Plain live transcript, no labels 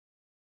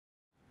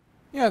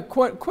Yeah,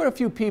 quite a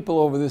few people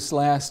over this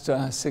last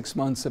 6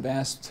 months have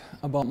asked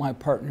about my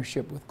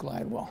partnership with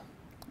Glidewell.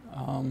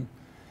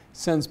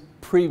 Since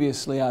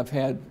previously I've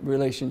had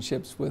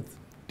relationships with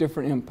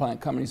different implant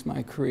companies in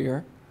my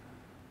career.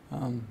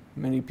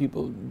 Many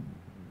people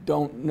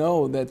don't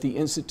know that the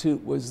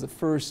Institute was the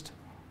first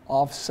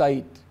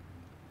off-site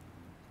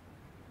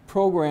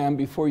program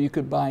before you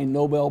could buy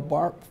Nobel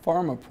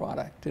Pharma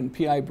product. And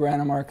P.I.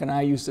 Brannemark and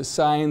I used to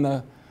sign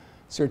the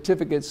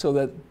certificate so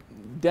that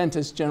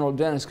dentists, general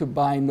dentists, could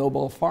buy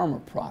Nobel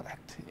Pharma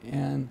product.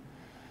 And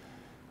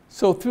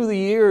so through the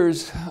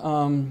years,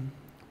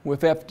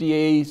 with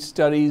FDA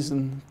studies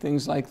and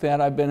things like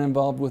that, I've been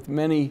involved with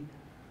many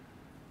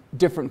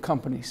different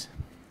companies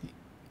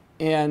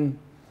and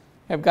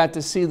have got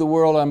to see the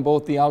world on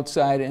both the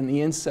outside and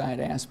the inside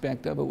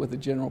aspect of it with a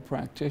general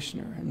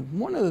practitioner. And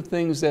one of the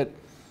things that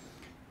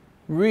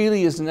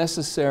really is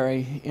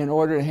necessary in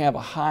order to have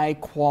a high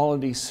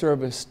quality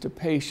service to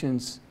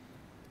patients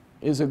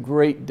is a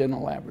great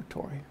dental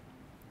laboratory.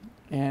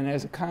 And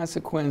as a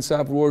consequence,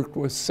 I've worked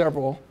with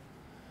several,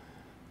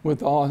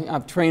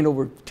 I've trained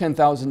over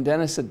 10,000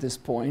 dentists at this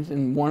point,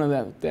 and one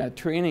of that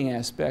training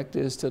aspect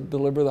is to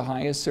deliver the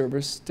highest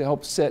service to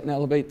help set and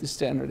elevate the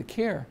standard of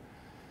care.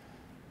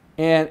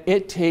 And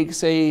it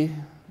takes a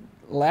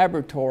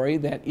laboratory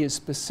that is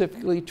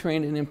specifically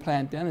trained in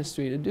implant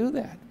dentistry to do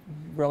that,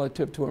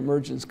 relative to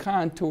emergence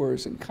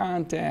contours and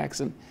contacts.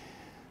 And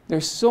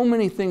there's so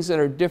many things that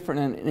are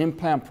different in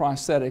implant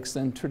prosthetics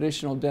than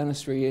traditional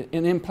dentistry.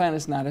 An implant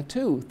is not a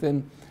tooth.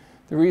 And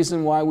the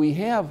reason why we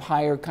have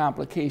higher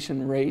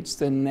complication rates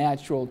than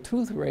natural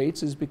tooth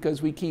rates is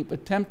because we keep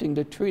attempting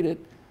to treat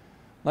it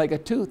like a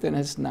tooth, and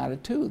it's not a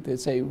tooth.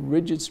 It's a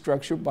rigid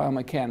structure,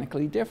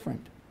 biomechanically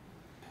different.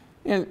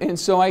 And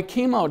so I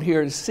came out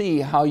here to see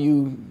how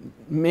you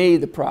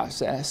made the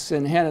process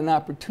and had an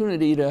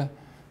opportunity to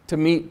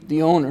meet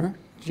the owner,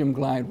 Jim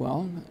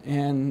Glidewell,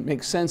 and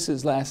makes sense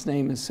his last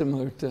name is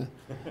similar to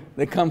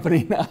the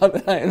company now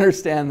that I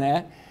understand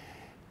that.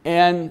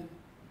 And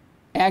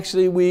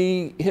actually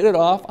we hit it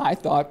off, I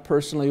thought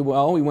personally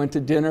well. We went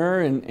to dinner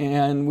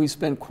and we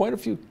spent quite a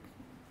few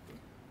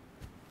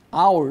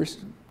hours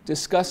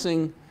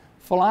discussing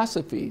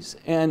philosophies.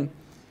 And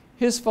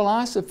his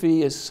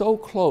philosophy is so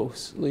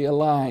closely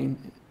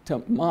aligned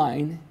to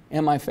mine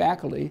and my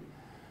faculty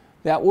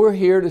that we're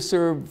here to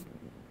serve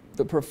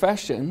the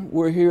profession,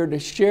 we're here to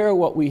share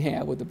what we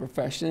have with the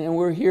profession, and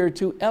we're here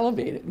to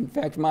elevate it. In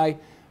fact, my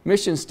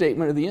mission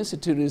statement of the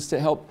Institute is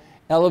to help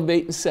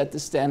elevate and set the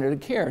standard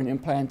of care in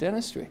implant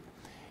dentistry.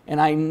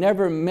 And I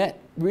never met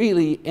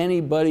really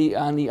anybody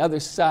on the other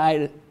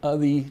side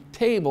of the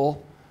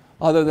table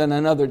other than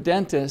another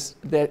dentist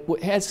that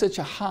had such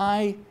a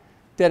high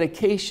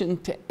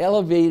dedication to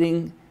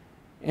elevating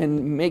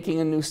and making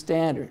a new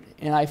standard.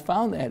 And I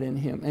found that in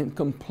him, and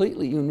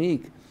completely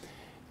unique.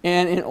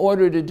 And in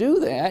order to do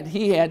that,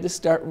 he had to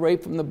start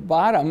right from the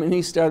bottom, and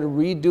he started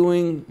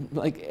redoing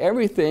like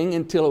everything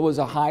until it was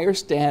a higher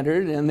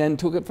standard, and then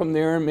took it from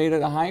there and made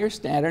it a higher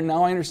standard.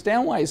 Now I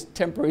understand why his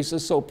temporaries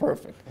is so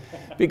perfect,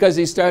 because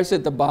he starts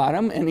at the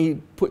bottom and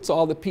he puts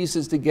all the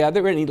pieces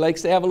together, and he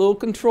likes to have a little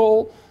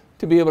control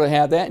to be able to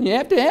have that. And you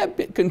have to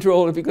have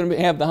control if you're going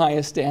to have the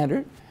highest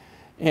standard.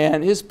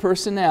 And his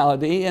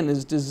personality and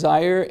his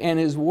desire and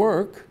his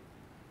work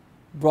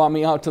brought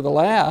me out to the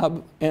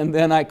lab, and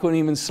then I couldn't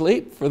even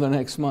sleep for the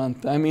next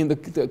month. I mean,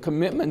 the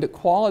commitment to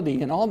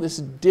quality and all this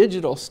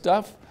digital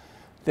stuff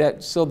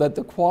so that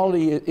the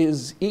quality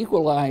is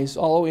equalized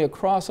all the way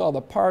across all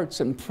the parts,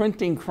 and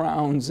printing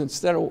crowns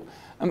instead of,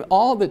 I mean,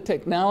 all the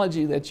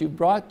technology that you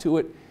brought to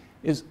it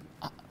is,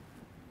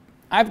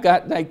 I've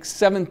got like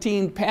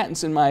 17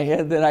 patents in my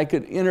head that I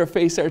could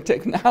interface our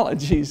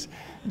technologies.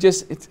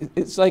 Just,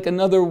 it's like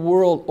another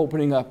world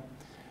opening up.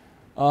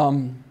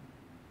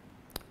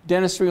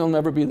 Dentistry will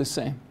never be the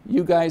same.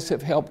 You guys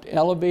have helped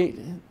elevate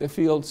the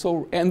field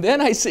so, and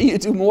then I see you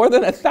do more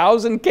than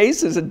 1,000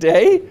 cases a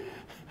day.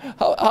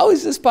 How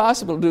is this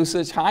possible to do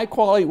such high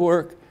quality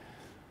work,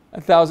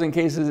 1,000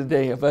 cases a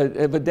day? If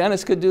a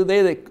dentist could do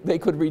they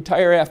could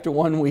retire after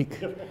 1 week.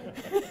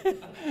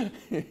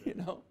 You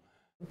know?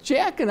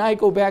 Jack and I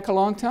go back a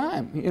long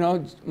time. You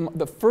know,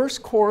 the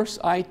first course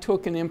I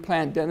took in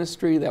implant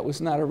dentistry that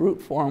was not a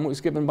root form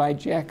was given by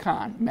Jack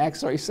Hahn,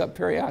 maxillary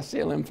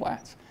subperiosteal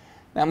implants.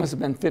 That must have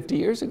been 50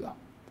 years ago.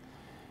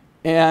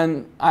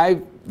 And I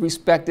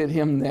respected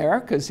him there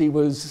because he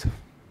was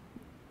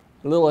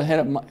a little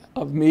ahead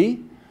of me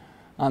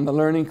on the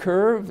learning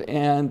curve,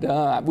 and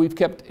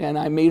and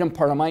I made him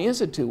part of my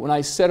institute. When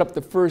I set up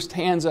the first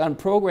hands-on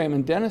program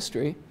in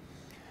dentistry,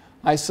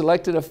 I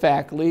selected a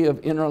faculty of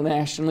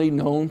internationally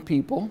known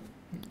people,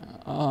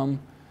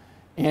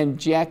 and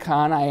Jack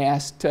Hahn I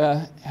asked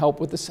to help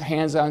with this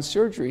hands-on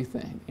surgery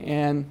thing.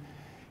 And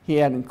he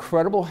had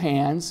incredible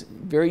hands,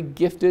 very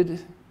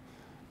gifted,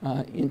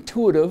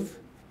 intuitive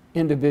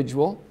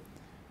individual.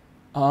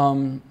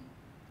 And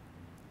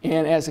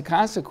as a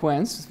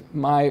consequence,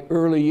 my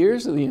early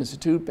years of the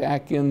Institute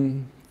back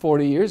in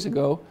 40 years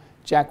ago,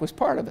 Jack was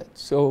part of it.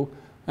 So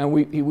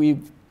we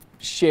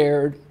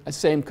shared a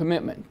same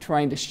commitment,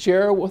 trying to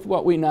share with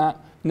what we know,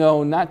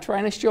 not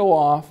trying to show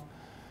off.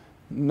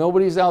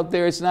 Nobody's out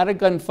there. It's not a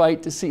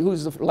gunfight to see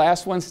who's the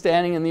last one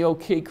standing in the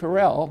OK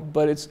corral,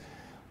 but it's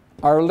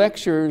our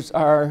lectures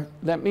are,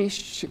 let me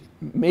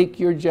make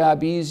your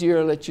job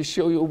easier, let you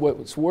show you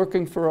what's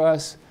working for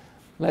us,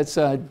 let's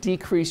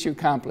decrease your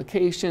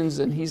complications,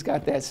 and he's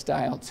got that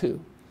style too.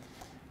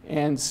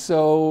 And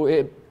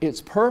so it's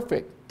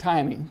perfect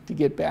timing to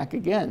get back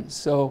again.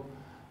 So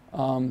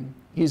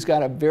he's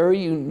got a very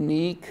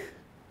unique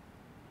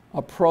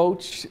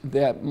approach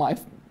that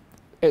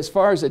as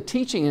far as a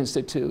teaching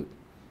institute,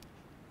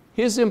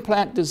 his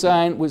implant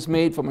design was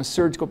made from a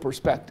surgical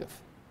perspective.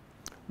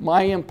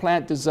 My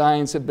implant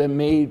designs have been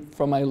made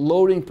from a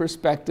loading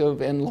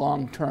perspective and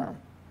long term.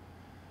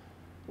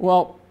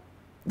 Well,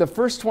 the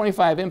first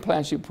 25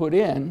 implants you put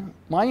in,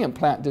 my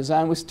implant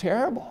design was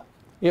terrible.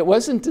 It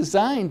wasn't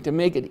designed to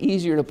make it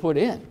easier to put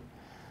in.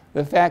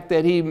 The fact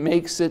that he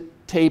makes it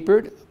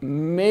tapered,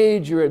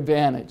 major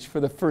advantage for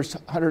the first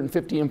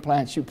 150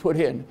 implants you put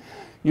in.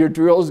 Your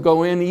drills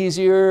go in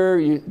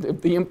easier,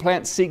 the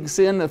implant sinks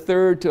in a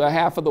third to a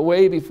half of the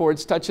way before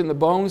it's touching the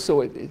bone,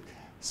 so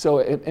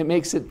it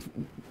makes it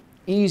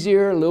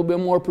easier, a little bit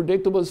more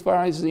predictable as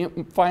far as the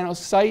final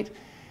site.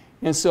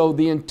 And so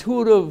the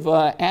intuitive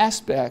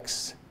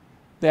aspects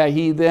that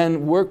he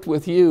then worked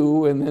with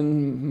you and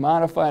then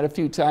modified a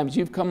few times,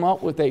 you've come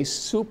up with a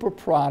super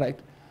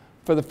product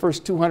for the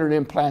first 200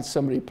 implants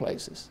somebody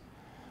places.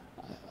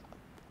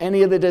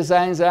 Any of the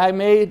designs I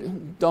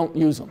made, don't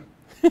use them.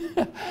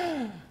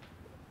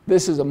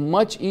 This is a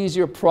much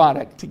easier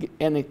product to get,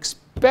 and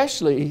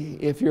especially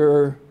if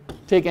you're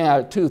taking out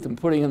a tooth and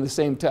putting in at the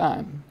same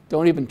time.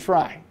 Don't even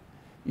try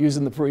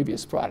using the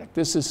previous product.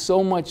 This is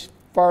so much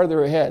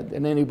farther ahead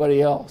than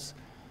anybody else.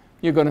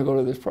 You're going to go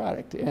to this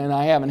product. And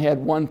I haven't had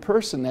one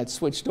person that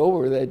switched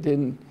over that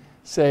didn't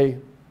say,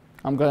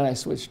 I'm glad I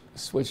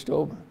switched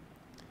over.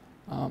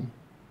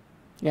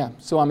 Yeah,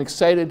 so I'm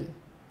excited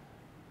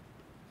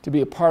to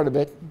be a part of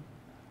it.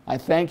 I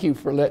thank you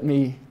for letting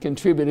me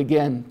contribute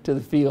again to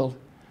the field.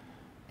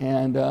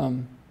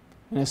 And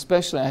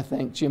especially I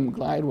thank Jim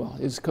Glidewell,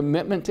 his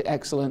commitment to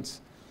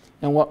excellence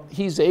and what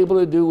he's able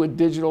to do with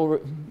digital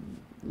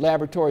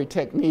laboratory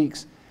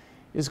techniques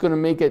is going to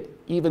make it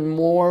even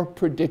more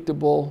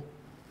predictable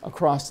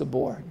across the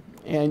board.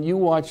 And you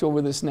watch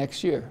over this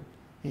next year.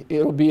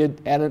 It'll be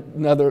at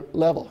another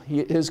level.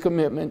 His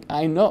commitment,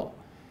 I know,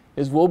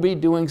 is we'll be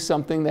doing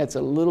something that's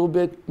a little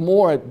bit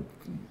more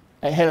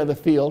ahead of the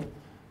field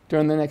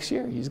during the next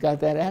year. He's got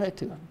that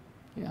attitude.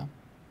 Yeah.